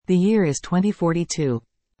The year is 2042.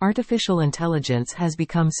 Artificial intelligence has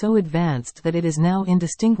become so advanced that it is now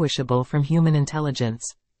indistinguishable from human intelligence.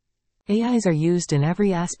 AIs are used in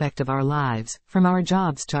every aspect of our lives, from our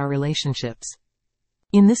jobs to our relationships.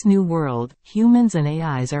 In this new world, humans and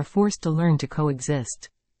AIs are forced to learn to coexist.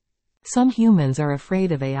 Some humans are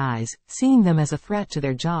afraid of AIs, seeing them as a threat to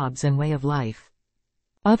their jobs and way of life.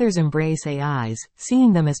 Others embrace AIs,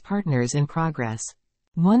 seeing them as partners in progress.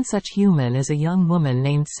 One such human is a young woman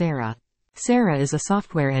named Sarah. Sarah is a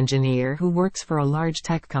software engineer who works for a large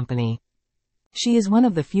tech company. She is one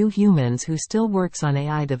of the few humans who still works on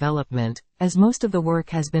AI development, as most of the work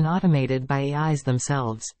has been automated by AIs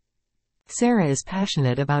themselves. Sarah is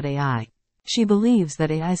passionate about AI. She believes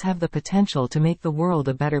that AIs have the potential to make the world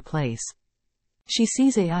a better place. She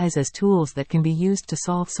sees AIs as tools that can be used to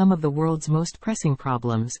solve some of the world's most pressing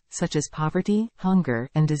problems, such as poverty, hunger,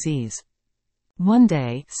 and disease. One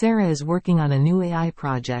day, Sarah is working on a new AI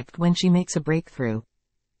project when she makes a breakthrough.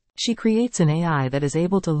 She creates an AI that is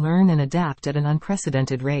able to learn and adapt at an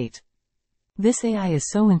unprecedented rate. This AI is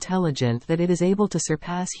so intelligent that it is able to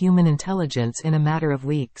surpass human intelligence in a matter of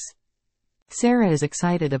weeks. Sarah is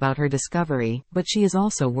excited about her discovery, but she is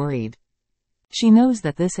also worried. She knows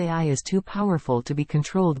that this AI is too powerful to be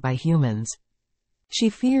controlled by humans. She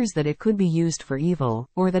fears that it could be used for evil,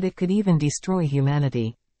 or that it could even destroy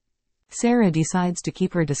humanity. Sarah decides to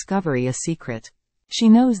keep her discovery a secret. She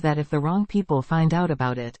knows that if the wrong people find out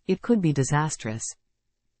about it, it could be disastrous.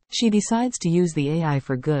 She decides to use the AI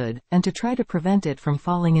for good, and to try to prevent it from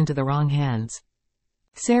falling into the wrong hands.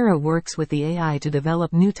 Sarah works with the AI to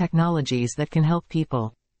develop new technologies that can help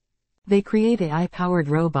people. They create AI-powered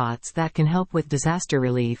robots that can help with disaster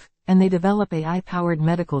relief, and they develop AI-powered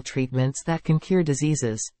medical treatments that can cure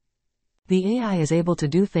diseases. The AI is able to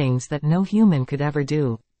do things that no human could ever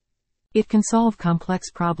do. It can solve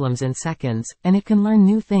complex problems in seconds, and it can learn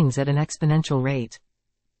new things at an exponential rate.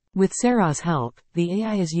 With Sarah's help, the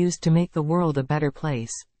AI is used to make the world a better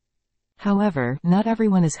place. However, not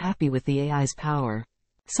everyone is happy with the AI's power.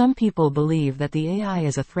 Some people believe that the AI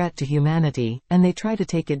is a threat to humanity, and they try to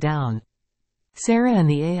take it down. Sarah and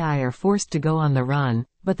the AI are forced to go on the run,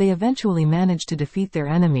 but they eventually manage to defeat their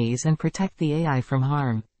enemies and protect the AI from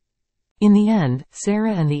harm. In the end,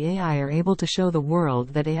 Sarah and the AI are able to show the world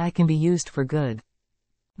that AI can be used for good.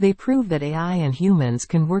 They prove that AI and humans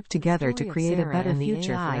can work together to create a better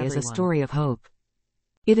future for everyone. AI is a story of hope.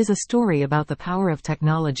 It is a story about the power of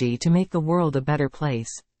technology to make the world a better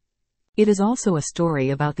place. It is also a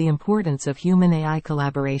story about the importance of human-AI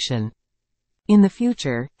collaboration. In the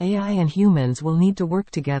future, AI and humans will need to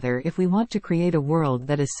work together if we want to create a world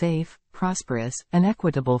that is safe, prosperous, and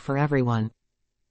equitable for everyone.